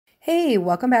Hey,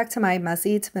 welcome back to my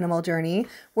messy to minimal journey,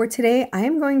 where today I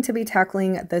am going to be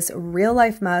tackling this real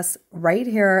life mess right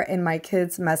here in my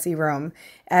kids' messy room.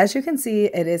 As you can see,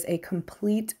 it is a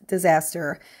complete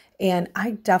disaster, and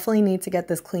I definitely need to get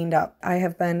this cleaned up. I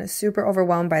have been super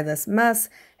overwhelmed by this mess,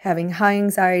 having high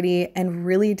anxiety, and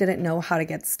really didn't know how to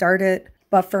get started.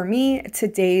 But for me,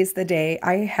 today's the day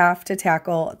I have to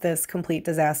tackle this complete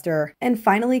disaster and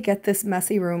finally get this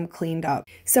messy room cleaned up.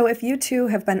 So if you too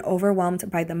have been overwhelmed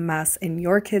by the mess in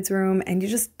your kids' room and you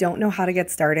just don't know how to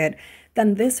get started,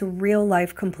 then this real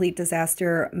life complete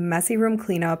disaster messy room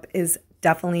cleanup is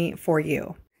definitely for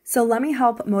you. So let me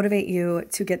help motivate you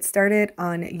to get started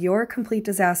on your complete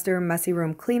disaster messy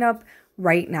room cleanup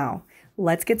right now.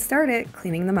 Let's get started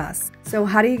cleaning the mess. So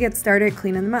how do you get started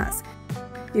cleaning the mess?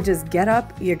 You just get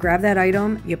up, you grab that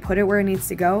item, you put it where it needs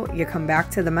to go, you come back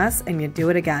to the mess and you do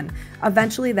it again.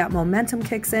 Eventually that momentum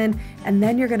kicks in, and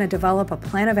then you're gonna develop a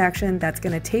plan of action that's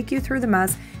gonna take you through the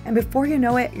mess, and before you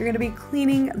know it, you're gonna be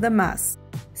cleaning the mess.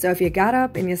 So if you got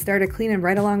up and you started cleaning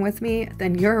right along with me,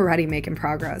 then you're already making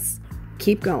progress.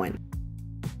 Keep going.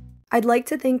 I'd like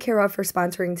to thank Care of for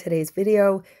sponsoring today's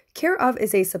video. Care of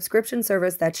is a subscription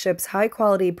service that ships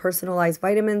high-quality personalized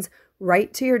vitamins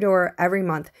right to your door every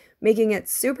month, making it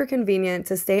super convenient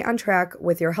to stay on track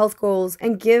with your health goals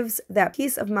and gives that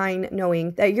peace of mind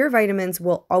knowing that your vitamins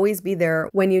will always be there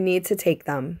when you need to take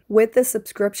them. With the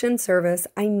subscription service,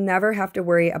 I never have to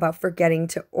worry about forgetting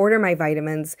to order my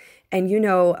vitamins, and you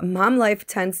know, mom life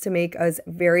tends to make us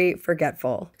very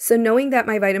forgetful. So knowing that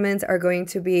my vitamins are going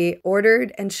to be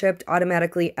ordered and shipped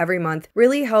automatically every month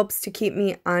really helps to keep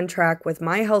me on track with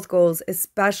my health goals,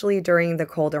 especially during the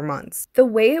colder months. The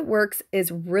way it works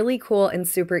is really cool and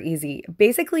super easy.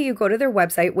 Basically, you go to their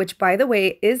website, which by the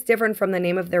way is different from the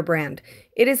name of their brand.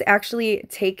 It is actually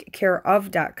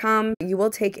takecareof.com. You will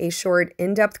take a short,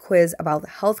 in-depth quiz about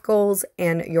health goals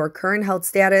and your current health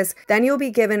status. Then you'll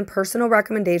be given personal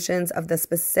recommendations of the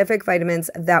specific vitamins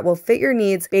that will fit your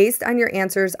needs based on your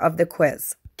answers of the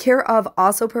quiz. Care of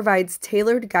also provides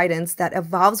tailored guidance that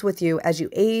evolves with you as you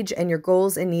age and your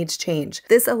goals and needs change.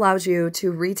 This allows you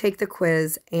to retake the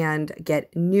quiz and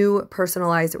get new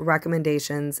personalized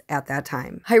recommendations at that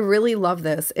time. I really love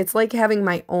this. It's like having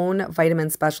my own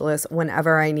vitamin specialist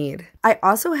whenever I need. I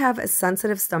also have a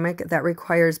sensitive stomach that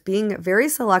requires being very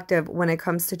selective when it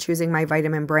comes to choosing my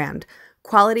vitamin brand.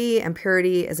 Quality and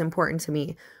purity is important to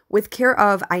me. With Care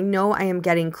of, I know I am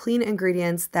getting clean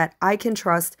ingredients that I can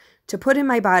trust to put in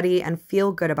my body and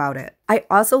feel good about it. I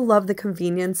also love the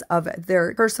convenience of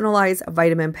their personalized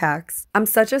vitamin packs. I'm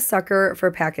such a sucker for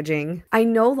packaging. I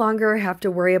no longer have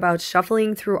to worry about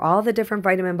shuffling through all the different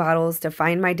vitamin bottles to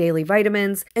find my daily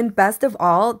vitamins. And best of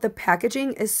all, the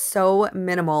packaging is so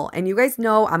minimal. And you guys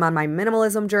know I'm on my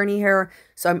minimalism journey here,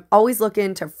 so I'm always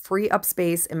looking to free up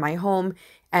space in my home,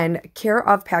 and Care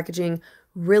of packaging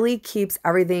really keeps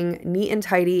everything neat and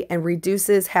tidy and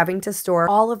reduces having to store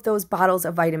all of those bottles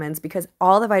of vitamins because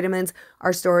all the vitamins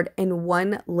are stored in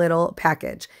one little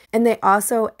package. And they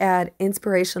also add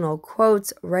inspirational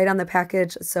quotes right on the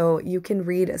package so you can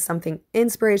read something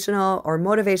inspirational or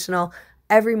motivational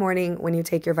every morning when you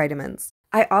take your vitamins.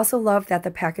 I also love that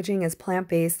the packaging is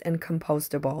plant-based and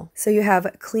compostable. So you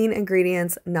have clean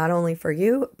ingredients not only for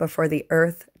you, but for the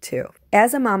earth too.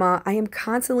 As a mama, I am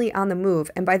constantly on the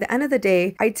move, and by the end of the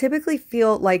day, I typically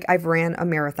feel like I've ran a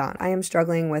marathon. I am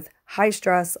struggling with high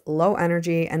stress, low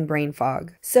energy, and brain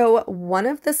fog. So one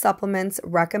of the supplements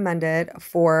recommended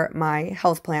for my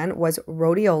health plan was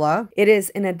rhodiola. It is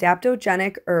an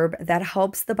adaptogenic herb that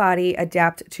helps the body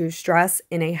adapt to stress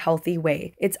in a healthy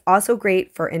way. It's also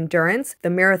great for endurance, the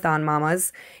marathon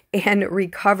mamas, and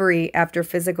recovery after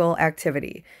physical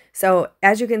activity. So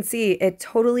as you can see, it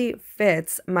totally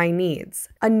fits my needs.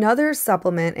 Another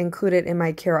supplement included in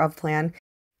my Care of plan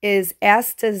is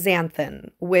astaxanthin,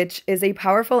 which is a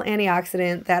powerful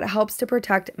antioxidant that helps to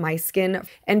protect my skin.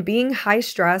 And being high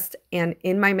stressed and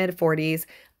in my mid-40s,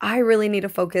 I really need to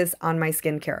focus on my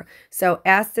skincare. So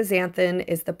astaxanthin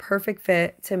is the perfect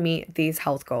fit to meet these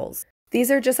health goals. These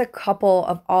are just a couple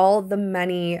of all the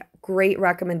many great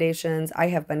recommendations I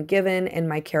have been given in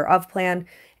my Care of plan,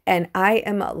 and I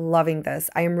am loving this.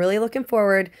 I am really looking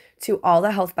forward to all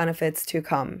the health benefits to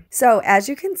come. So as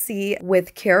you can see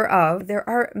with Care of, there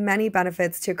are many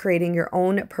benefits to creating your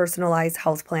own personalized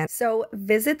health plan. So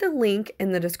visit the link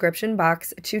in the description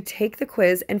box to take the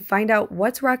quiz and find out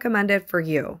what's recommended for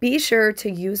you. Be sure to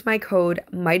use my code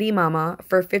MIGHTYMAMA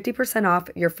for 50% off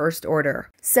your first order.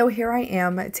 So here I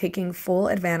am taking full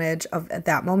advantage of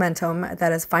that momentum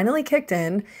that has finally kicked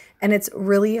in, and it's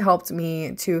really helped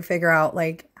me to figure out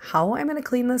like how I'm going to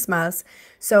clean this mess,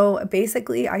 So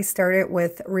basically, I started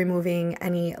with removing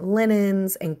any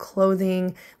linens and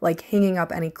clothing, like hanging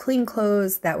up any clean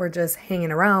clothes that were just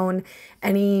hanging around,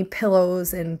 any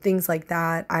pillows and things like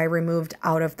that I removed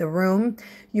out of the room.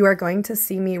 You are going to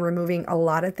see me removing a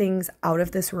lot of things out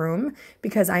of this room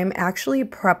because I'm actually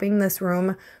prepping this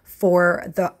room for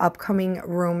the upcoming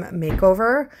room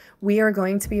makeover. We are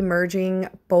going to be merging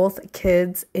both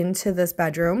kids into this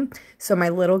bedroom. So my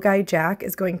little guy Jack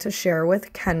is going to share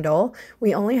with Kendall.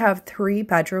 We only have 3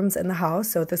 bedrooms in the house,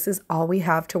 so this is all we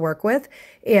have to work with.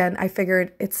 And I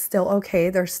figured it's still okay.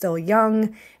 They're still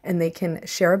young and they can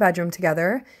share a bedroom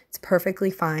together. It's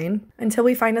perfectly fine until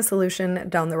we find a solution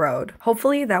down the road.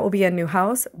 Hopefully that will be a new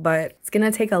house, but it's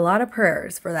gonna take a lot of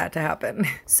prayers for that to happen.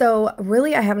 So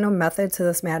really, I have no method to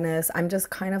this madness. I'm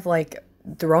just kind of like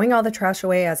throwing all the trash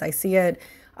away as I see it,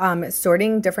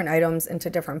 sorting different items into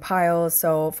different piles.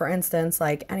 So for instance,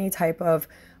 like any type of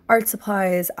art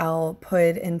supplies, I'll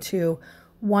put into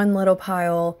one little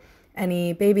pile,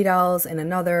 any baby dolls in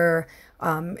another,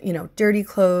 dirty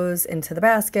clothes into the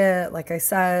basket, like I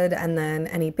said, and then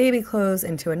any baby clothes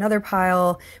into another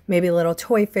pile, maybe little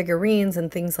toy figurines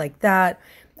and things like that,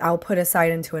 I'll put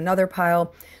aside into another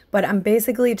pile. But I'm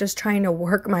basically just trying to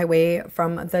work my way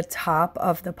from the top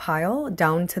of the pile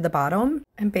down to the bottom.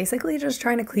 I'm basically just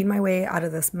trying to clean my way out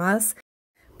of this mess,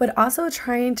 but also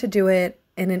trying to do it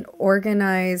in an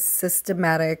organized,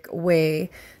 systematic way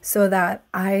so that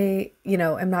I,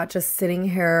 am not just sitting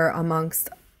here amongst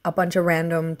a bunch of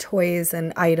random toys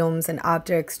and items and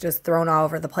objects just thrown all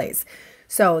over the place.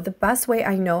 So the best way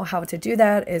I know how to do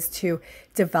that is to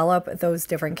develop those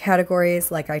different categories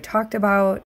like I talked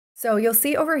about. So you'll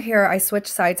see over here, I switched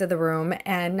sides of the room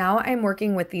and now I'm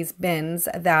working with these bins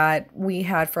that we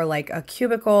had for like a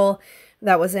cubicle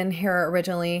that was in here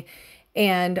originally.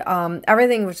 And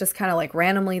everything was just kind of like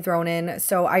randomly thrown in.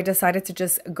 So I decided to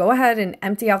just go ahead and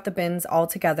empty out the bins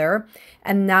altogether.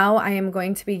 And now I am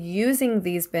going to be using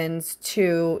these bins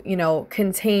to,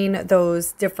 contain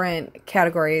those different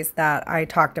categories that I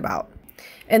talked about.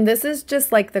 And this is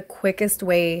just like the quickest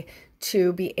way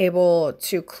to be able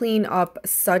to clean up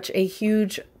such a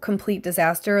huge, complete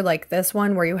disaster like this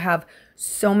one, where you have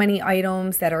so many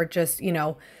items that are just,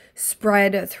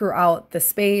 spread throughout the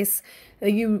space.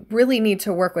 You really need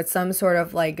to work with some sort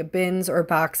of like bins or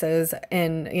boxes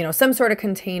and, some sort of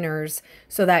containers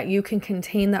so that you can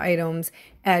contain the items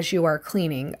as you are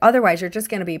cleaning. Otherwise, you're just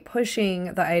going to be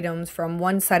pushing the items from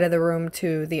one side of the room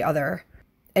to the other,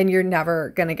 and you're never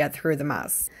going to get through the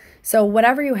mess. So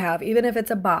whatever you have, even if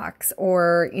it's a box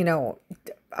or,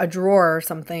 a drawer or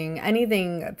something,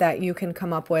 anything that you can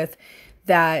come up with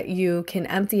that you can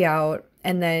empty out,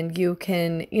 and then you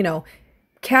can,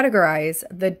 categorize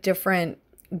the different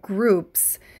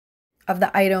groups of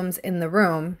the items in the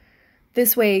room.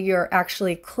 This way you're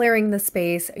actually clearing the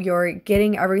space, you're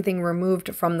getting everything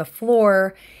removed from the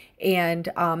floor,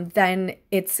 and then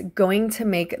it's going to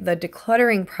make the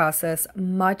decluttering process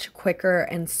much quicker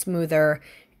and smoother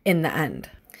in the end.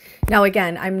 Now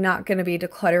again, I'm not going to be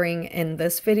decluttering in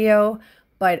this video,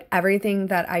 but everything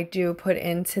that I do put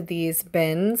into these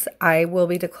bins, I will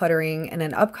be decluttering in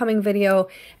an upcoming video,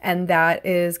 and that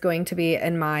is going to be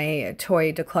in my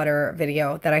toy declutter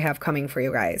video that I have coming for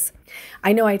you guys.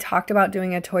 I know I talked about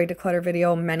doing a toy declutter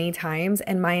video many times,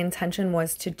 and my intention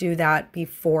was to do that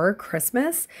before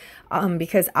Christmas,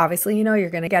 because obviously, you're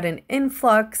going to get an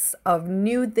influx of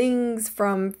new things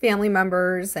from family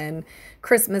members and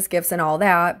Christmas gifts and all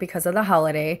that because of the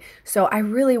holiday. So I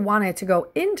really wanted to go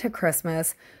into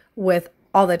Christmas with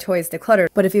all the toys decluttered.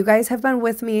 But if you guys have been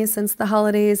with me since the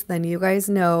holidays, then you guys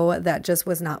know that just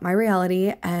was not my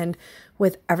reality. And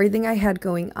with everything I had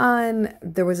going on,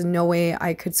 there was no way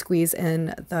I could squeeze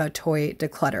in the toy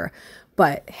declutter.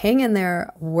 But hang in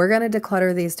there, we're going to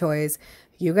declutter these toys.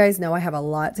 You guys know I have a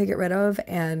lot to get rid of,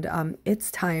 and it's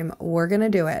time. We're going to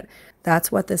do it.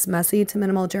 That's what this messy to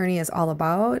minimal journey is all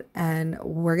about, and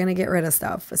we're going to get rid of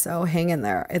stuff. So hang in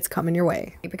there. It's coming your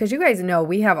way. Because you guys know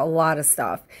we have a lot of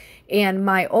stuff, and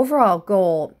my overall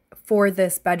goal for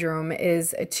this bedroom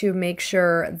is to make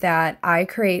sure that I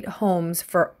create homes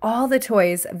for all the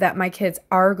toys that my kids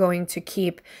are going to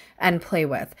keep and play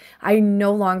with. I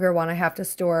no longer want to have to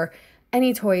store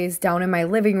any toys down in my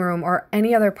living room or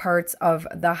any other parts of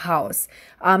the house.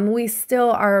 We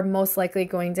still are most likely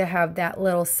going to have that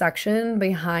little section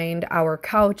behind our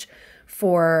couch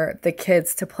for the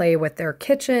kids to play with their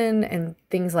kitchen and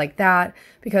things like that,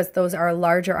 because those are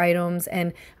larger items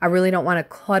and I really don't want to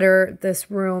clutter this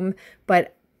room.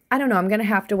 But I don't know, I'm going to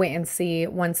have to wait and see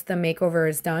once the makeover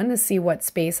is done to see what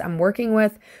space I'm working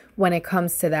with when it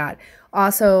comes to that.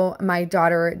 Also, my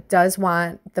daughter does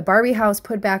want the Barbie house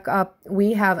put back up.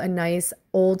 We have a nice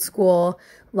old school,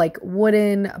 like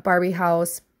wooden Barbie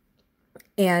house,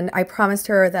 and I promised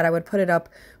her that I would put it up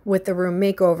with the room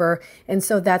makeover. And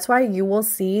so that's why you will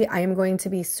see I am going to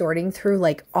be sorting through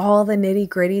like all the nitty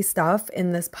gritty stuff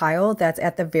in this pile that's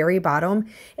at the very bottom.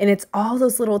 And it's all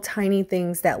those little tiny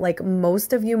things that like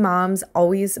most of you moms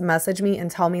always message me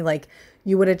and tell me like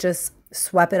you would have just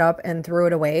swept it up and threw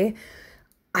it away.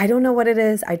 I don't know what it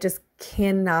is. I just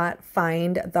cannot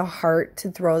find the heart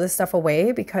to throw this stuff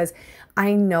away because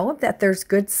I know that there's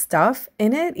good stuff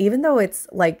in it, even though it's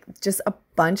like just a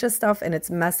bunch of stuff and it's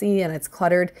messy and it's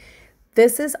cluttered.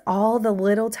 This is all the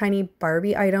little tiny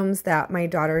Barbie items that my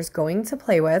daughter's going to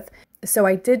play with. So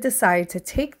I did decide to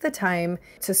take the time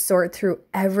to sort through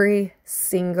every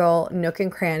single nook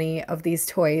and cranny of these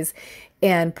toys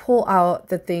and pull out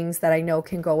the things that I know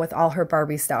can go with all her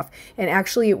Barbie stuff. And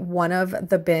actually, one of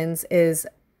the bins is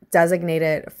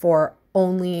designated for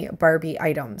only Barbie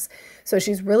items. So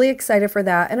she's really excited for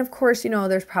that. And of course, you know,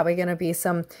 there's probably going to be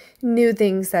some new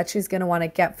things that she's going to want to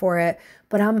get for it,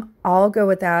 but I'm all good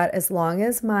with that as long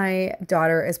as my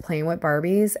daughter is playing with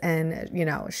Barbies and, you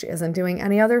know, she isn't doing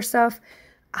any other stuff.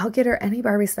 I'll get her any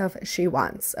Barbie stuff she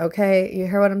wants. Okay. You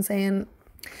hear what I'm saying?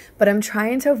 But I'm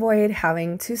trying to avoid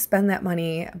having to spend that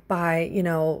money by, you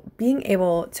know, being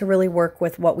able to really work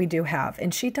with what we do have.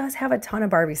 And she does have a ton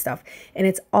of Barbie stuff, and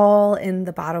it's all in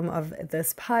the bottom of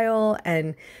this pile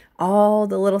and all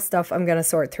the little stuff I'm going to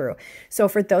sort through. So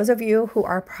for those of you who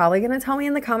are probably going to tell me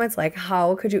in the comments, like,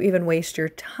 how could you even waste your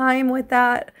time with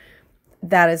that?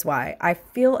 That is why I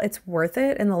feel it's worth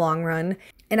it in the long run.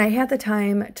 And I had the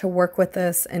time to work with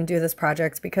this and do this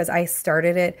project because I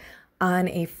started it on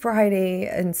a Friday,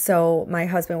 and so my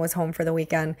husband was home for the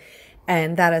weekend,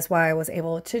 and that is why I was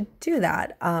able to do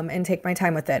that and take my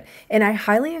time with it. And I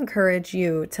highly encourage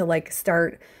you to like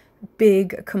start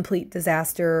big complete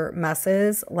disaster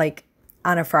messes like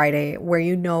on a Friday where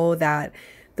you know that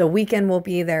the weekend will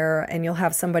be there and you'll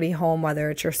have somebody home, whether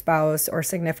it's your spouse or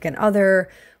significant other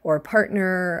or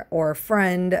partner or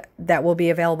friend, that will be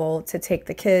available to take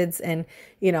the kids and,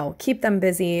 you know, keep them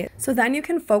busy. So then you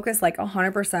can focus like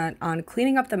 100% on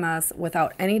cleaning up the mess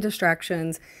without any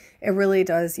distractions. It really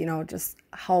does, you know, just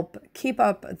help keep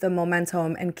up the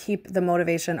momentum and keep the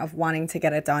motivation of wanting to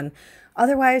get it done.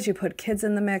 Otherwise, you put kids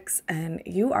in the mix and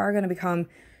you are going to become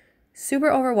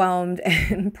super overwhelmed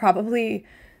and probably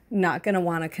not going to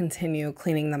want to continue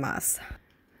cleaning the mess.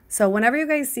 So whenever you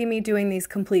guys see me doing these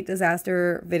complete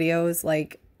disaster videos,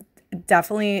 like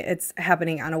definitely it's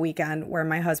happening on a weekend where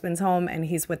my husband's home and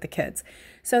he's with the kids.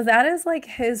 So that is like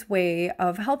his way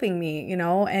of helping me, you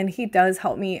know, and he does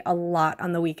help me a lot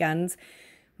on the weekends.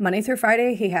 Monday through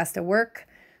Friday, he has to work.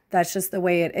 That's just the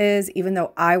way it is, even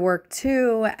though I work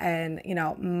too. And, you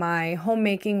know, my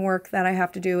homemaking work that I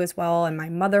have to do as well and my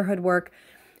motherhood work.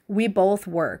 We both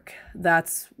work.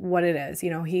 That's what it is. You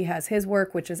know, he has his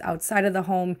work, which is outside of the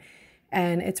home,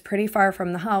 and it's pretty far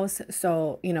from the house.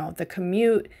 So, you know, the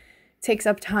commute takes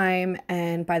up time,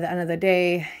 and by the end of the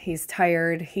day, he's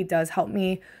tired. He does help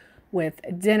me with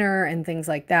dinner and things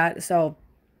like that. So,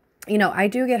 you know, I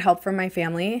do get help from my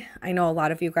family. I know a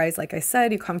lot of you guys, like I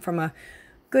said, you come from a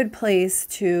good place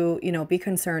to, you know, be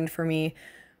concerned for me.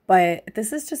 But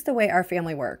this is just the way our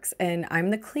family works. And I'm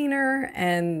the cleaner,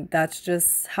 and that's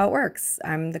just how it works.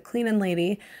 I'm the cleaning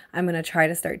lady. I'm going to try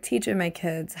to start teaching my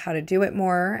kids how to do it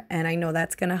more. And I know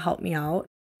that's going to help me out.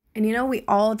 And, you know, we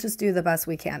all just do the best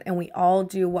we can. And we all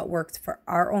do what works for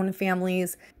our own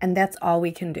families. And that's all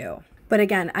we can do. But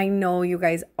again, I know you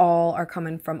guys all are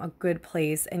coming from a good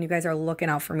place and you guys are looking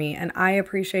out for me, and I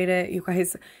appreciate it. You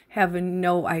guys have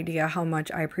no idea how much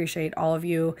I appreciate all of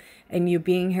you and you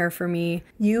being here for me.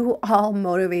 You all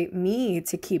motivate me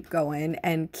to keep going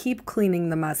and keep cleaning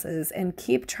the messes and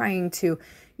keep trying to,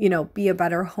 you know, be a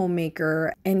better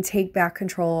homemaker and take back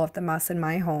control of the mess in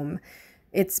my home.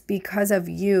 It's because of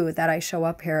you that I show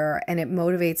up here, and it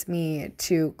motivates me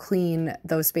to clean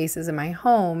those spaces in my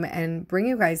home and bring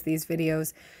you guys these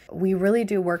videos. We really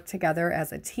do work together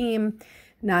as a team.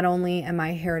 Not only am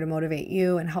I here to motivate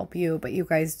you and help you, but you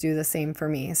guys do the same for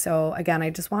me. So again, I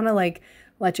just want to like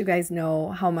let you guys know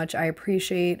how much I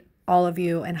appreciate all of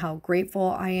you and how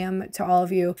grateful I am to all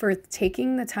of you for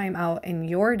taking the time out in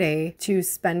your day to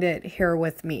spend it here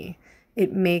with me.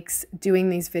 It makes doing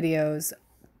these videos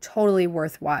totally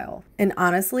worthwhile. And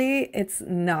honestly, it's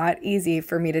not easy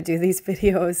for me to do these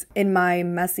videos in my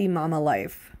messy mama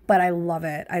life. but I love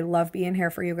it. I love being here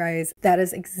for you guys. That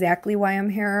is exactly why I'm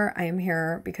here. I am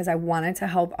here because I wanted to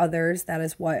help others. That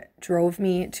is what drove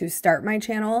me to start my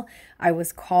channel. I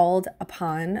was called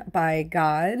upon by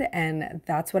God, and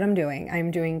that's what I'm doing.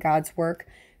 I'm doing God's work,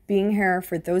 being here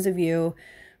for those of you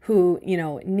who,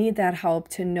 need that help,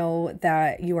 to know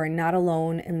that you are not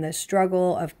alone in the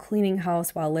struggle of cleaning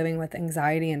house while living with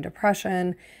anxiety and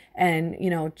depression, and,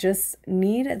 just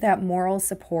need that moral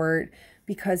support,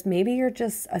 because maybe you're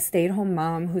just a stay-at-home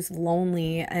mom who's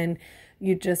lonely and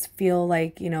you just feel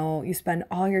like, you spend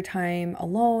all your time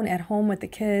alone at home with the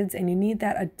kids, and you need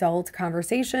that adult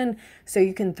conversation so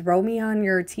you can throw me on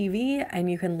your TV and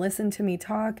you can listen to me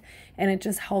talk, and it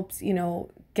just helps,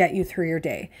 get you through your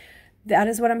day. That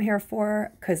is what I'm here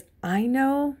for, because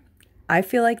I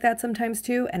feel like that sometimes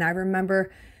too. And I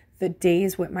remember the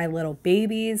days with my little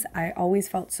babies. I always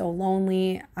felt so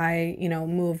lonely. I,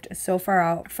 moved so far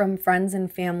out from friends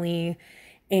and family,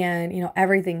 and,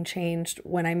 everything changed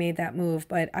when I made that move.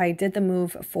 But I did the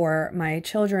move for my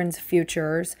children's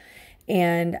futures,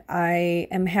 and I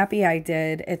am happy I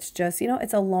did. It's just,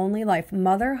 it's a lonely life.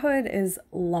 Motherhood is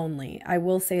lonely. I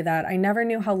will say that. I never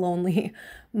knew how lonely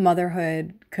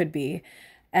motherhood could be.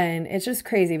 And it's just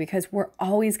crazy because we're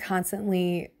always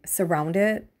constantly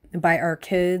surrounded by our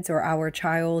kids or our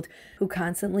child who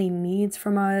constantly needs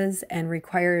from us and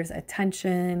requires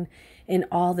attention in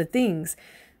all the things.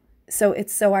 So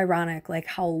it's so ironic, like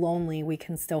how lonely we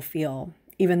can still feel,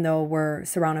 even though we're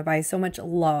surrounded by so much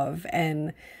love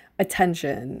and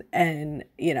attention and,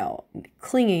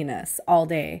 clinginess all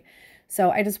day. So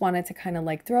I just wanted to kind of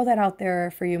like throw that out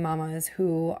there for you mamas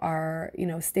who are,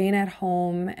 staying at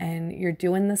home and you're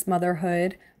doing this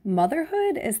motherhood.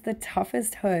 Motherhood is the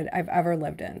toughest hood I've ever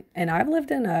lived in. And I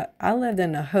lived in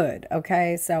a hood.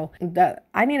 Okay. So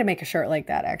I need to make a shirt like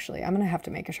that. Actually, I'm going to have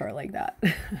to make a shirt like that.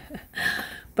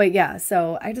 But yeah,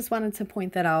 so I just wanted to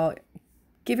point that out.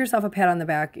 Give yourself a pat on the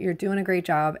back. You're doing a great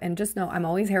job, and just know I'm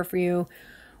always here for you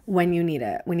when you need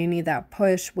it, when you need that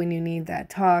push, when you need that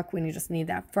talk, when you just need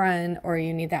that friend, or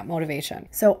you need that motivation.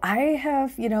 So I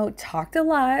have, talked a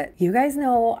lot. You guys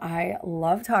know I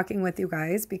love talking with you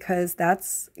guys because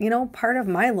that's, part of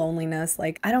my loneliness.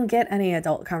 Like, I don't get any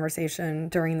adult conversation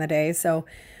during the day. So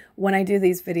when I do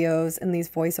these videos and these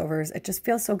voiceovers, it just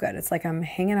feels so good. It's like I'm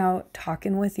hanging out,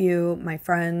 talking with you, my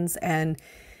friends, and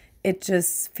it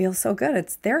just feels so good.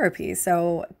 It's therapy.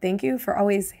 So thank you for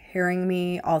always hearing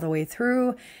me all the way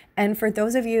through. And for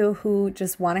those of you who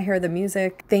just want to hear the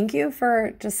music, thank you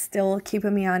for just still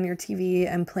keeping me on your TV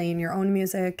and playing your own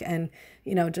music and,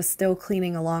 just still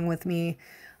cleaning along with me.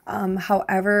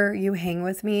 However you hang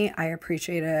with me, I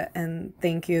appreciate it. And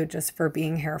thank you just for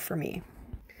being here for me.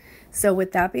 So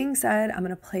with that being said, I'm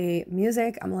going to play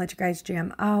music. I'm going to let you guys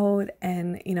jam out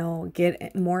and,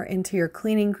 get more into your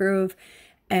cleaning groove.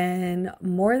 And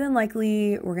more than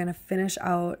likely, we're going to finish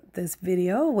out this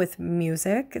video with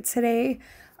music today.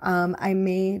 I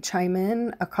may chime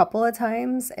in a couple of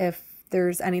times if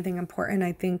there's anything important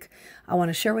I think I want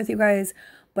to share with you guys.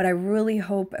 But I really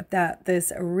hope that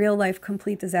this real life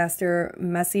complete disaster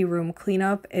messy room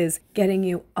cleanup is getting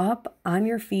you up on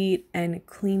your feet and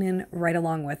cleaning right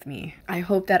along with me. I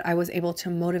hope that I was able to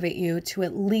motivate you to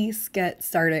at least get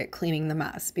started cleaning the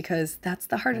mess, because that's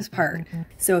the hardest part.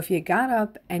 So if you got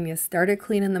up and you started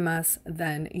cleaning the mess,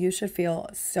 then you should feel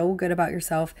so good about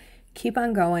yourself. Keep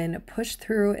on going, push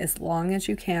through as long as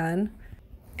you can,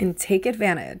 and take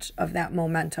advantage of that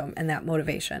momentum and that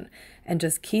motivation, and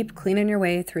just keep cleaning your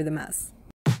way through the mess.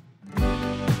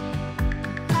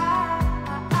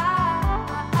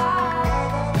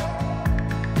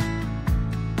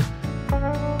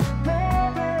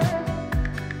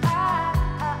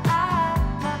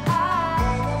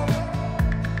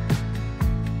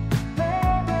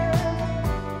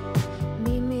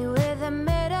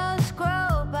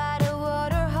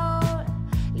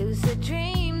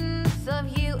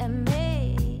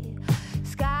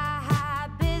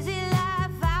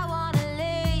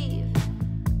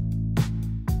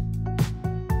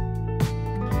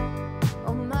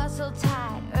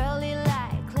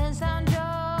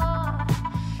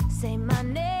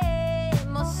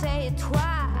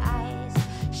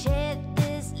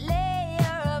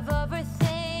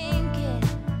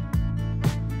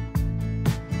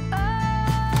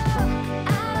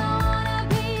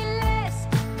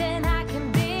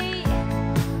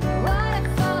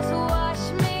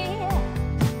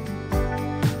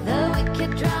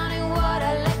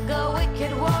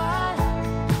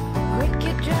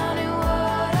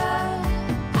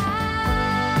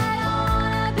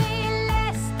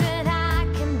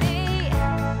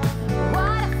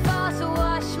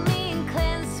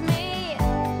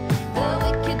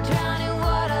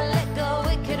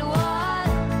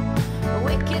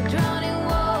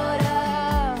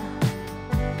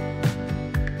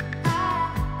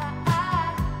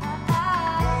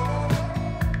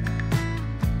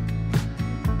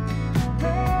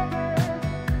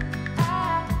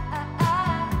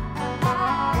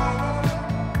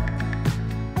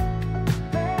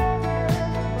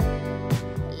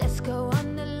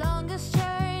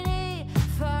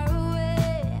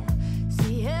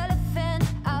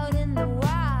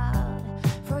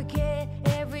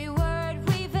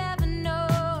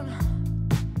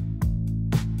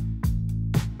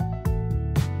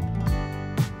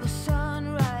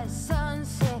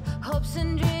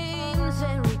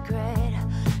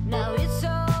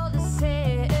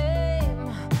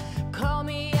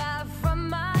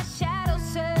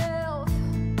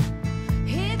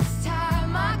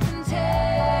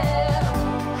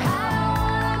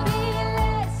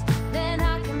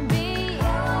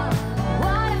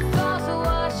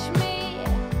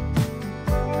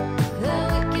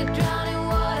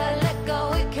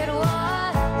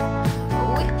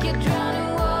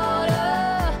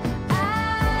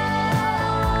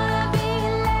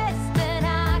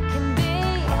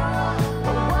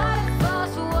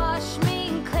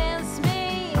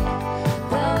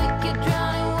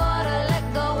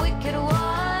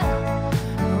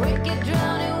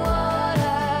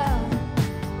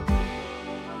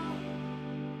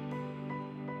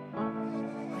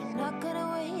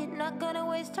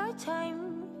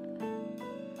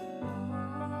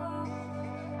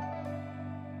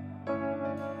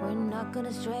 not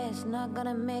gonna stress, not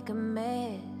gonna make a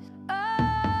mess. Oh,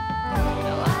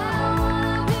 no, I don't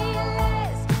wanna be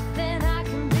less than I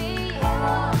can be. I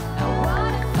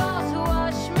want it fall to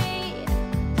wash me.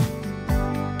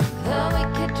 The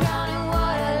wicked drown in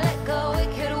water, let go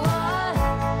wicked one.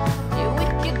 You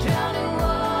wicked drown in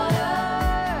water.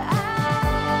 I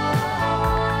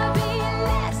wanna be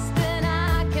less than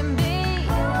I can be.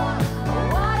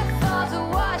 Waterfall to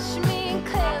wash me and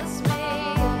cleanse me.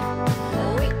 The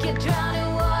wicked drown in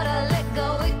water, let go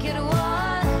wicked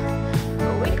one. The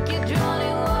wicked drown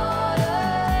in water.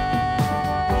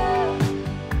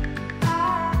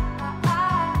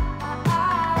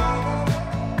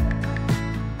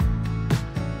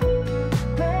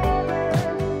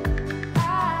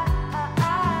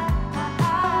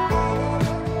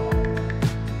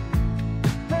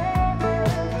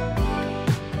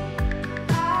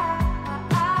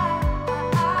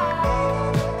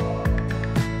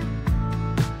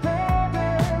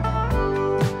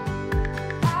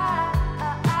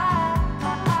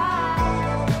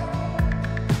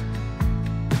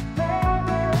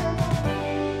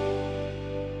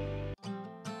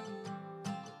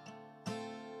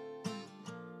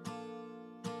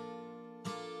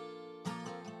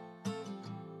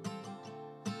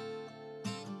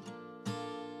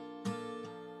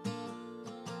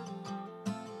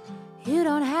 You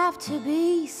don't have to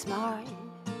be smart.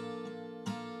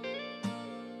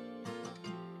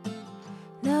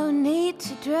 No need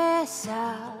to dress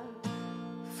up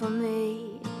for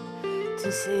me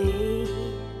to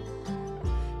see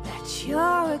that you're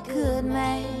a good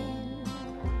man.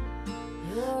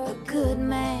 You're a good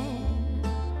man,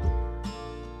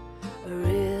 a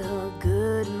real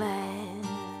good man.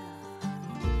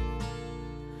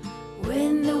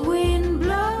 When the wind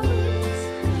blows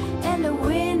and the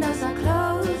windows are closing,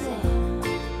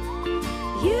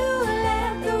 you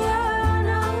let the world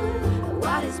know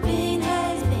what has been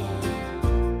has been.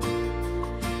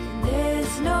 And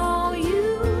there's no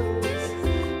use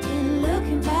in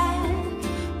looking back,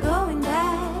 going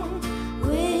back,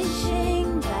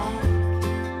 wishing back.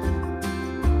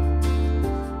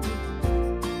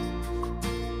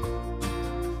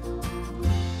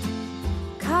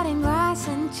 Cutting grass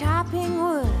and chopping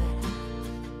wood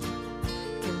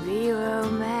can be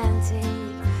romantic.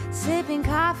 Sipping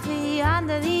coffee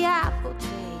under the apple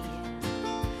tree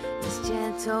is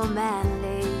gentle,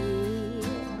 manly.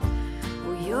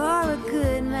 Well, you're a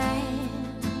good man,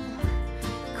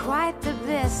 quite the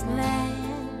best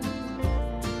man,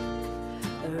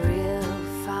 a real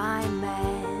fine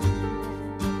man.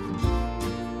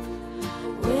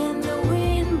 When the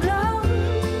wind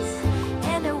blows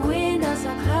and the windows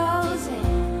are closing,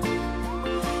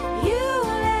 you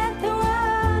let the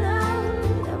world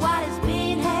know that what has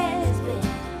been has been.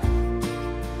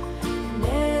 And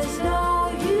there's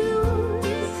no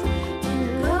use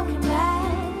in looking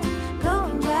back,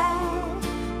 going back,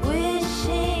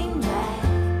 wishing back.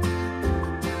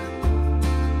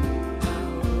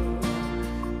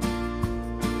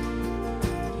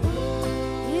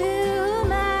 You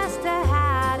master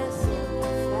how to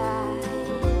simplify.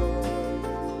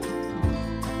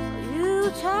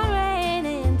 You turn rain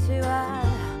into a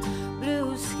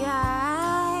blue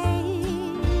sky.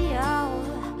 Oh,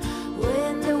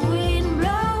 when the wind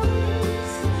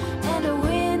blows and the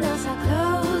windows are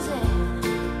closing,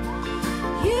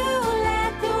 you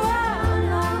let the world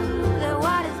know that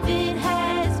what has been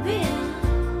has been.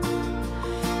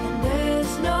 And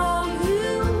there's no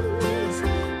use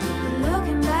in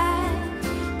looking back,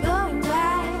 going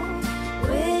back,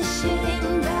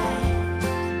 wishing back.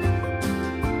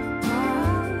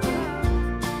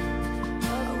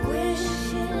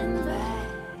 Wishing back.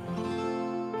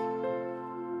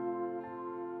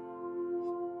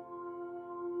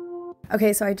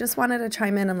 Okay, so I just wanted to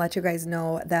chime in and let you guys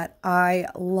know that I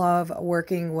love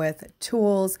working with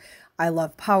tools. I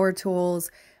love power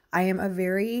tools. I am a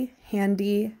very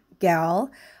handy gal.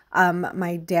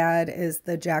 My dad is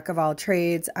the jack of all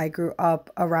trades. I grew up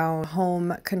around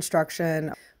home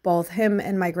construction. Both him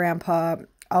and my grandpa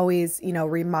always,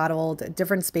 remodeled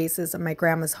different spaces of my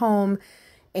grandma's home.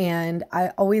 And I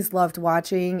always loved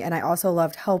watching, and I also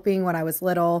loved helping when I was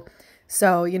little.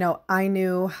 So, I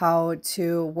knew how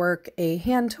to work a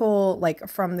hand tool like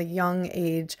from the young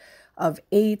age of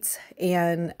 8,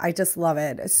 and I just love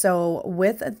it. So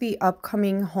with the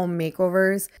upcoming home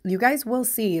makeovers, you guys will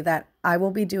see that I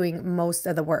will be doing most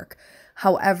of the work.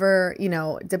 However,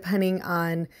 depending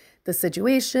on the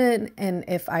situation and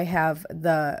if I have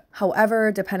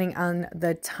depending on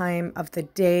the time of the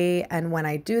day and when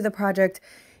I do the project,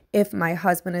 if my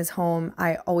husband is home,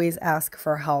 I always ask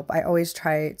for help. I always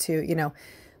try to,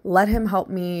 let him help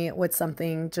me with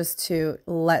something just to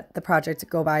let the project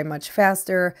go by much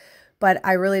faster. But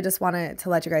I really just wanted to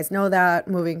let you guys know that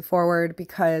moving forward,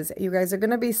 because you guys are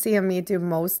going to be seeing me do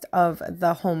most of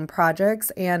the home projects.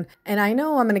 And I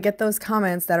know I'm going to get those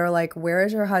comments that are like, where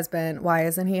is your husband? Why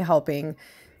isn't he helping?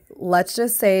 Let's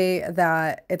just say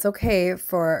that it's okay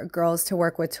for girls to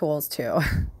work with tools too.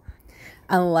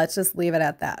 And let's just leave it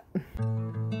at that.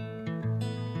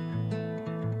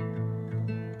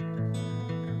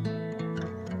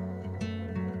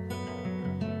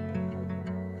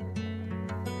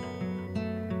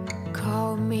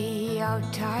 Call me out,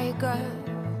 tiger.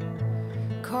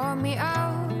 Call me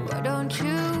out, why don't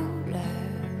you love?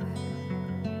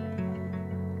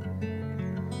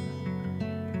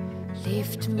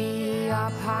 Lift me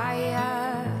up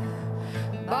higher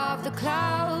above the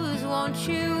clouds, won't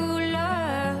you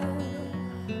love?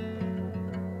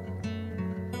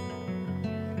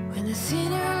 When the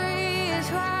scenery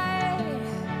is right,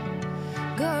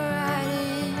 go right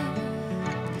in.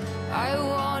 I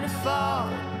wanna fall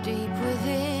deep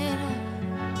within.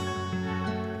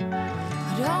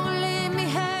 Don't leave me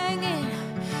hanging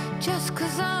just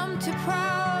 'cause I'm too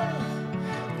proud.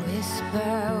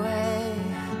 Whisper away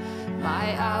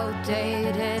my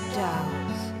outdated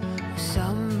doubts.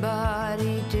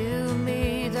 Somebody do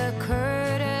me the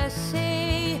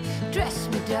courtesy, dress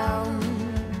me down.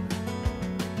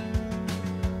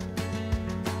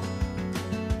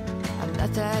 I'm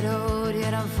not that old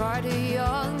yet, I'm far too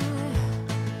young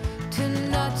to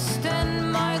not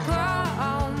stand my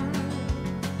ground.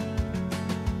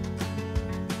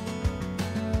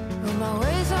 But my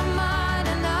ways are mine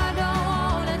and I don't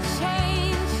wanna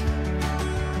change,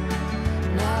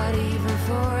 not even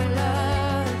for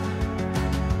love.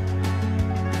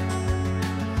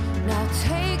 Now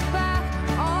take back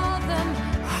all them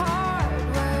hard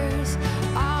words.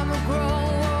 I'm a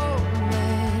grown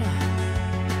woman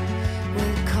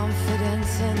with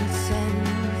confidence and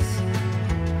sense.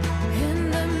 In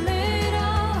the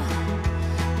middle,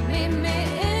 meet me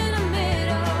in the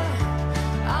middle.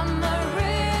 I'm a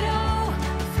riddle,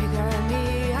 figure me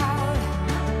out.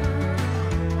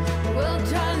 We'll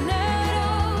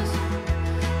tornadoes,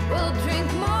 we'll drink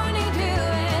morning dew,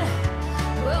 and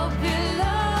we'll be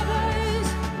lovers,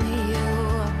 me you.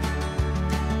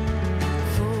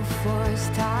 Full force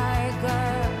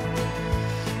tiger,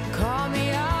 call me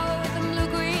out with them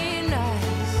blue-green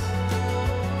eyes.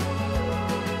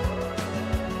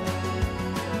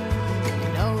 You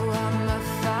know I'm a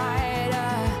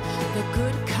fighter, the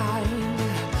good kind,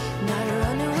 not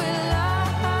running with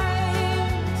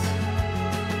lies.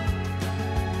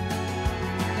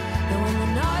 And when the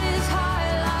night is high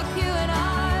like you and I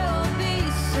will be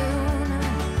soon,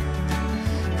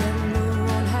 then we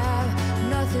won't have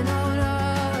nothing on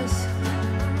us.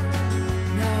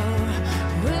 No,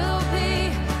 we'll be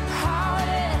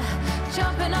howling,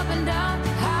 jumping up and down,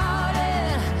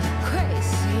 howling,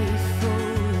 crazy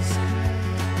fools,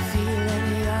 feeling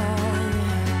young.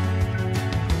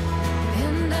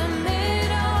 In the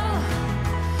middle,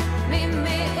 meet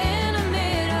me in the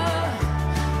middle.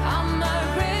 I'm a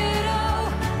riddle,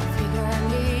 figure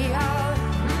me out.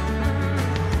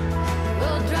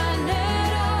 We'll dry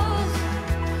needles,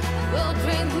 we'll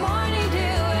drink morning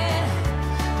dew, and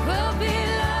we'll be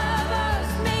lovers,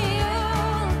 me you.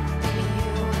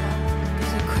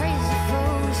 'Cause I'm crazy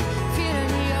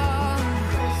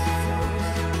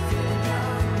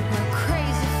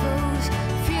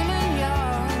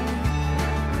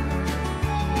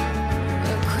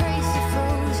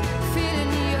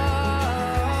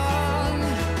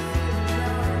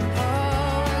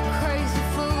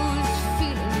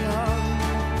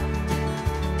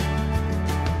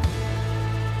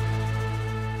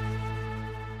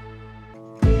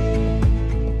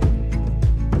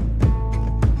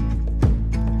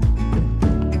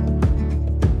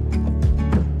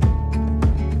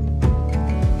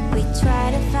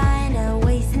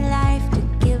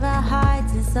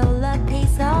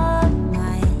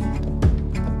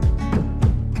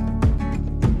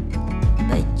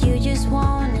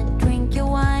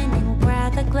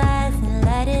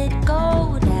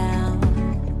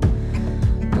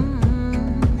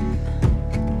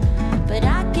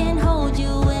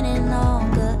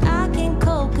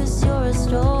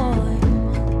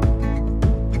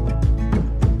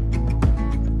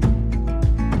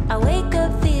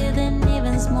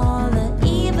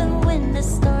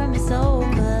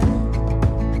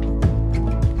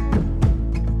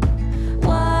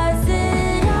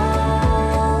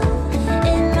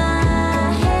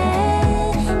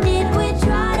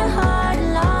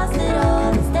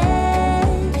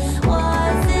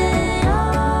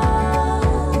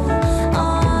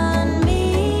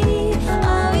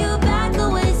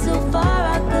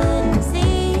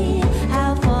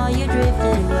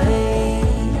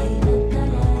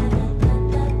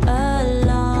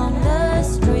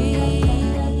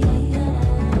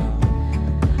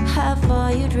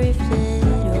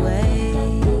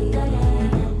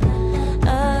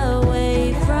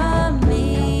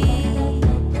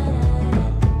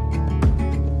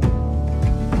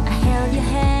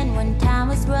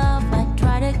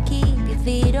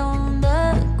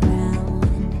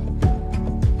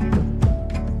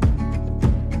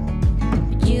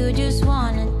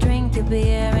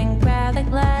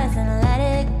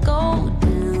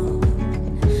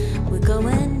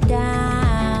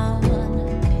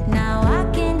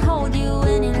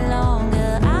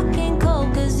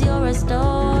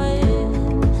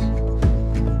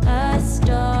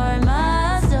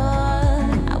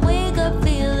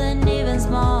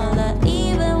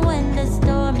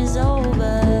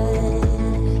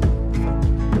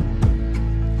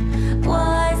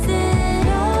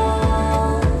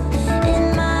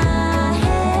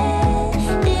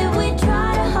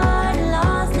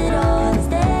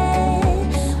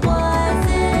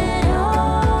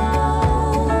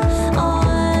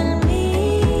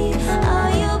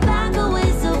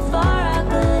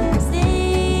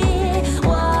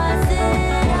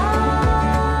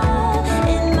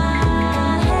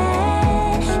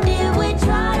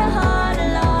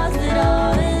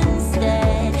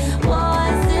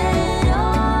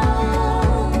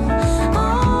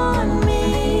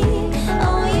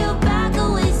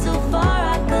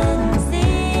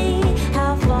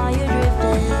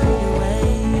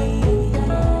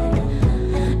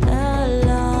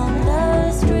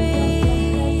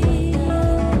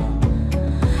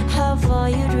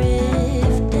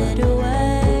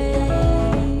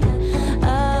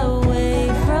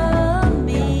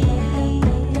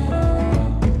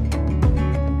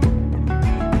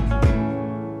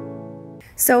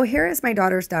So here is my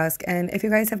daughter's desk, and if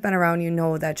you guys have been around, you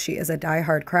know that she is a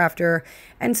diehard crafter.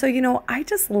 And so, I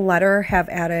just let her have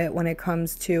at it when it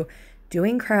comes to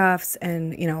doing crafts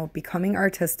and, becoming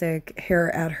artistic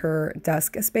here at her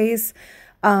desk space.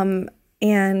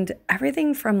 And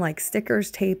everything from like stickers,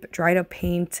 tape, dried up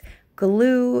paint,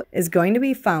 glue is going to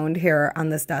be found here on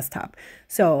this desktop.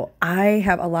 So I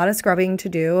have a lot of scrubbing to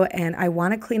do, and I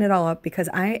want to clean it all up because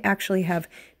I actually have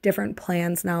different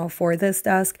plans now for this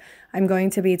desk. I'm going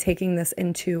to be taking this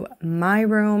into my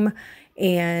room,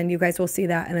 and you guys will see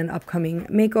that in an upcoming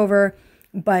makeover.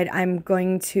 But I'm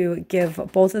going to give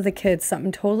both of the kids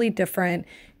something totally different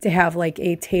to have, like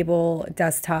a table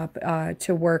desktop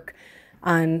to work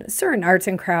on certain arts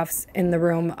and crafts in the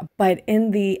room. But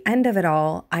in the end of it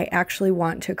all, I actually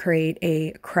want to create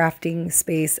a crafting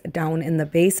space down in the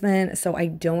basement so I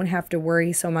don't have to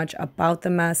worry so much about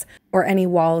the mess or any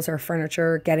walls or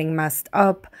furniture getting messed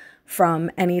up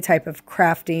from any type of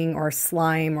crafting or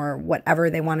slime or whatever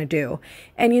they want to do.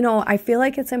 And I feel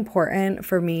like it's important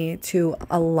for me to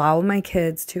allow my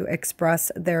kids to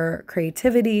express their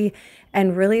creativity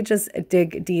and really just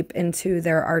dig deep into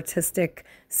their artistic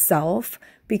self,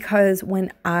 because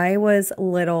when I was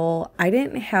little, I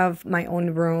didn't have my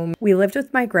own room. We lived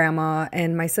with my grandma,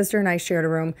 and my sister and I shared a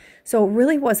room. So it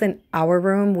really wasn't our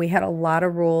room. We had a lot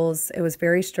of rules. It was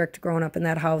very strict growing up in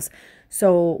that house.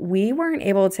 So we weren't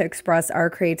able to express our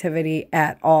creativity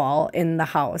at all in the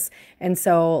house. And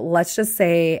so let's just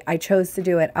say I chose to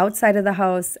do it outside of the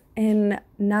house in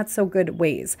not so good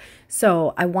ways.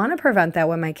 So I want to prevent that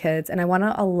with my kids, and I want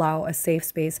to allow a safe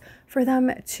space for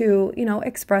them to,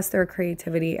 express their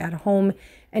creativity at home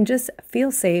and just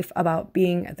feel safe about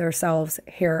being themselves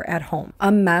here at home.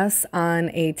 A mess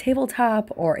on a tabletop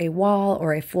or a wall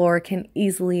or a floor can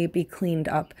easily be cleaned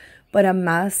up. But a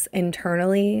mess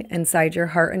internally inside your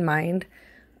heart and mind,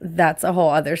 that's a whole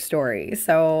other story.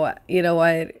 So, you know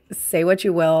what? Say what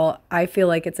you will. I feel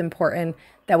like it's important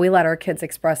that we let our kids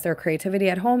express their creativity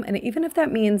at home, and even if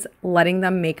that means letting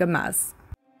them make a mess.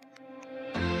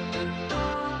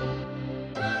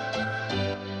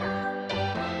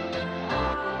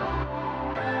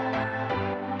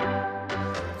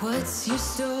 What's your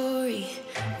story?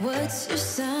 What's your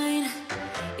sign?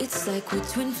 It's like we're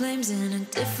twin flames in a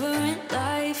different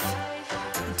life.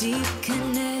 Deep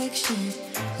connection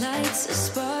lights a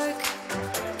spark.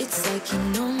 It's like you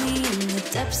know me in the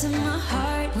depths of my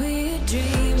heart. We're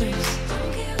dreamers.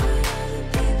 Don't care what other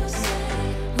people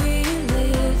say. We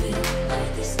live it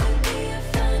like this could be a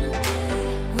final day.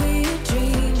 We're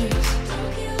dreamers.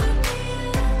 Don't care what the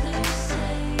others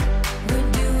say. We're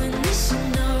doing this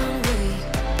in our way.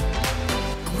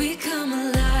 We come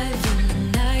alive in the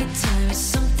nighttime. It's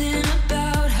something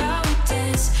about how we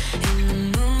dance in the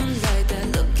moonlight. That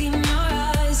look in your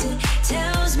eyes, it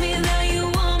tells me that you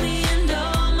want me and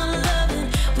all my loving.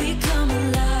 We come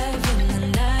alive in the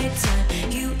nighttime.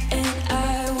 You and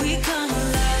I, we come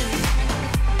alive.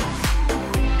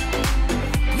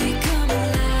 We come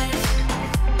alive.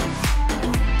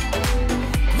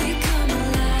 We come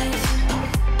alive.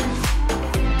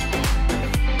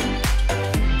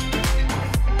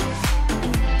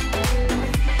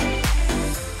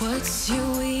 What's your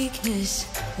weakness?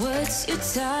 What's your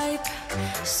type?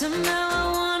 Somehow I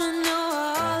wanna know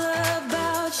all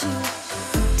about you.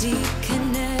 Deep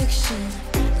connection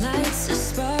lights a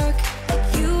spark.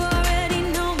 You already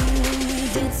know me when we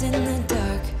dance in the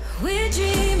dark. We're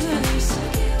dreamers.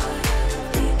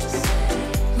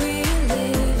 We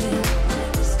live it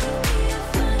like this could be a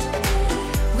final day.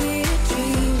 We're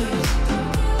dreamers.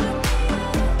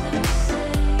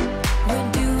 We're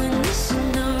doing this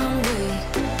in our way.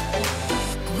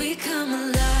 We come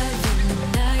alive in the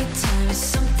nighttime. It's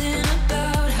something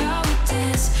about how we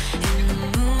dance in the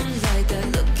moonlight. That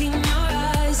look in your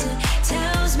eyes, it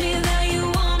tells me that you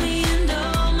want me and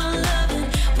all my loving.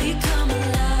 We come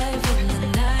alive in the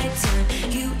nighttime.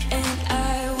 You and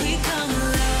I, we come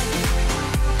alive.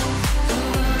 Oh,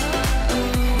 oh,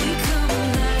 oh, we come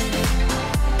alive.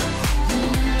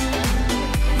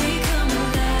 We come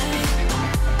alive.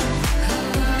 Oh,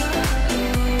 oh,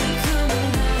 we come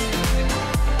alive.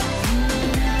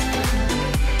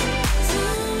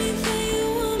 Tell me that you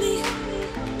want me.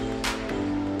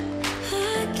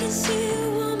 I can see you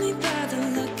want me by the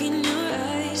look in your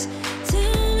eyes.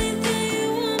 Tell me that you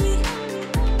want me.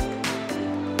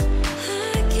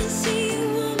 I can see you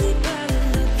want me by the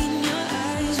look in your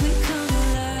eyes. We come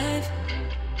alive.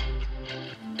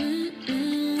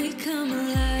 We come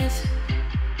alive.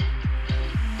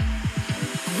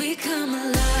 We come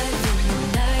alive in the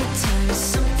nighttime. It's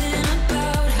something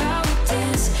about how we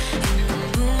dance in the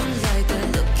moonlight. That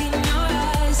look in your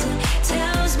eyes, it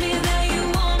tells me that you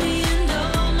want me and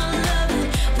all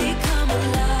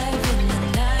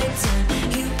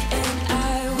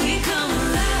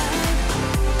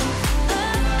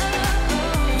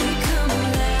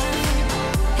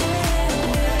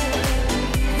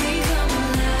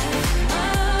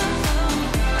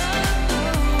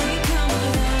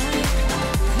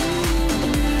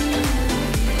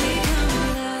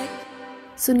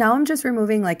So now I'm just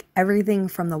removing like everything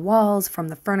from the walls, from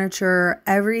the furniture,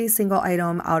 every single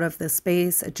item out of the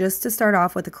space, just to start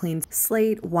off with a clean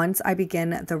slate once I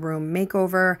begin the room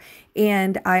makeover.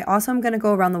 And I also am going to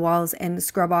go around the walls and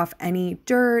scrub off any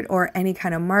dirt or any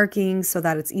kind of markings so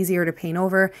that it's easier to paint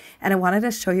over. And I wanted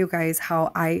to show you guys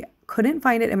how I couldn't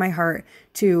find it in my heart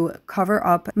to cover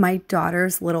up my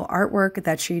daughter's little artwork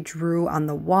that she drew on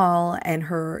the wall and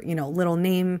her, little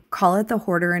name. Call it the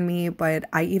hoarder in me, but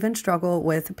I even struggle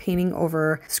with painting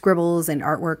over scribbles and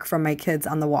artwork from my kids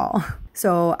on the wall.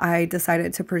 So I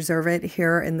decided to preserve it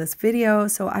here in this video,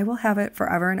 so I will have it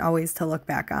forever and always to look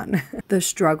back on. The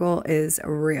struggle is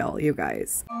real, you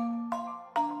guys.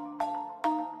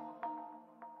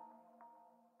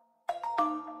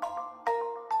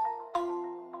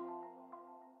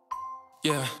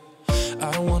 Yeah,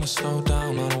 I don't wanna slow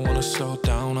down, I don't wanna slow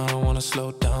down, I don't wanna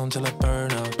slow down till I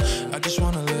burn out. I just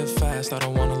wanna live fast, I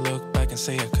don't wanna look back and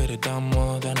say I could've done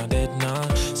more than I did now.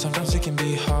 Sometimes it can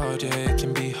be hard, yeah, it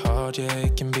can be hard, yeah,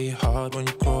 it can be hard when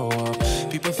you grow up.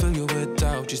 People fill you with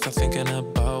doubt, you start thinking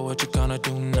about what you're gonna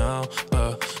do now.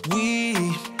 But we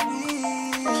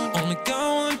only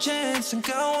got one chance and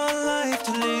got one life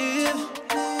to live.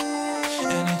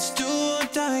 And it's do or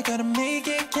die, gotta make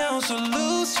it count, so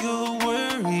lose your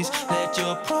worries, let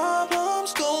your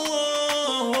problems go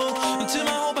on, until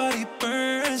my whole body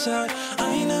burns out.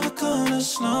 I ain't never gonna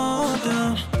slow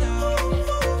down.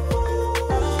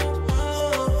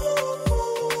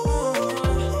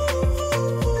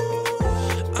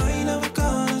 I ain't never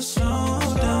gonna slow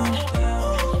down.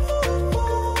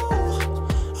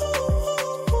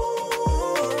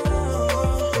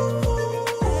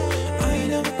 I ain't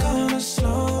never gonna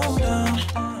slow down.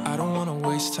 I don't wanna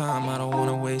waste time, I don't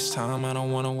wanna waste time, I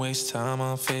don't wanna waste time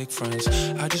on fake friends.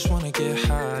 I just wanna get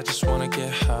high, I just wanna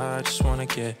get high, I just wanna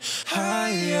get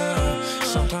higher.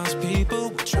 Sometimes people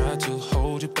will try to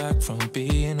hold you back from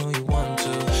being who you want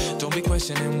to. Don't be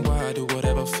questioning why, do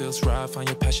whatever feels right, find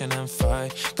your passion and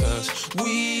fight. Cause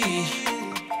we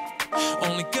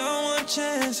only got one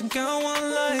chance and got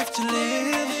one life to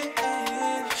live.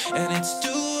 And it's do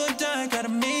or die, gotta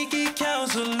make it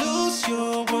count, so lose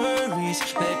your worries,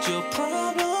 let your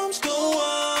problems go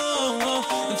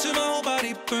on, until my whole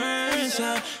body burns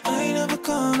out. I ain't never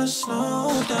gonna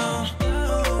slow down.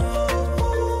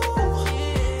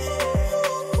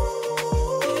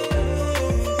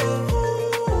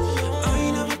 I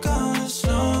ain't never gonna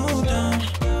slow down.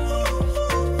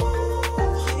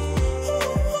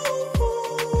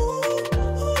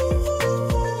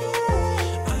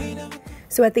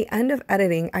 So at the end of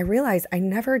editing, I realized I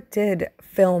never did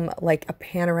film like a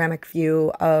panoramic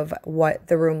view of what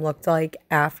the room looked like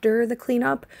after the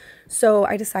cleanup. So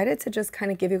I decided to just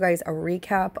kind of give you guys a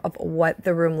recap of what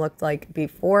the room looked like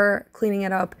before cleaning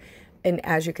it up. And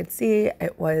as you can see,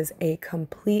 it was a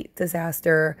complete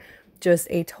disaster, just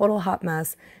a total hot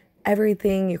mess.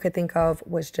 Everything you could think of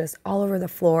was just all over the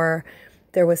floor.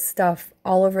 There was stuff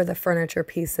all over the furniture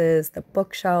pieces, the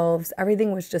bookshelves,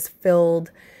 everything was just filled.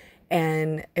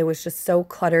 And it was just so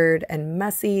cluttered and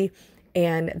messy.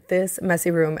 And this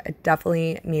messy room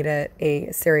definitely needed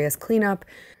a serious cleanup.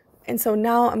 And so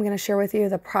now I'm going to share with you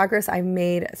the progress I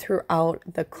made throughout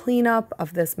the cleanup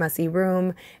of this messy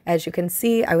room. As you can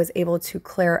see, I was able to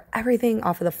clear everything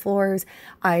off of the floors.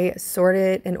 I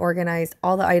sorted and organized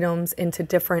all the items into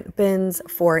different bins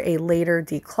for a later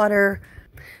declutter.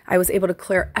 I was able to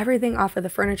clear everything off of the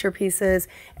furniture pieces,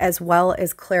 as well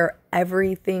as clear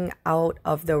everything out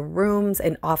of the rooms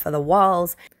and off of the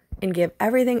walls, and give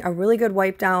everything a really good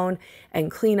wipe down and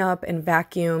clean up and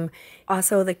vacuum.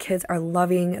 Also, the kids are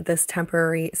loving this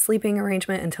temporary sleeping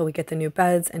arrangement until we get the new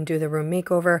beds and do the room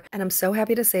makeover. And I'm so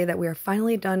happy to say that we are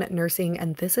finally done nursing,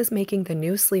 and this is making the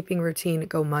new sleeping routine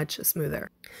go much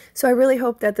smoother. So I really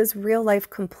hope that this real life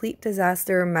complete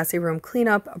disaster messy room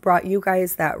cleanup brought you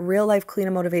guys that real life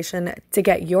cleanup motivation to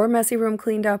get your messy room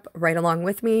cleaned up right along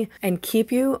with me and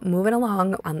keep you moving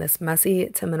along on this messy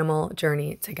to minimal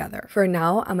journey together. For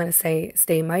now, I'm going to say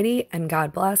stay mighty and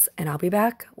God bless, and I'll be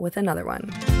back with another one.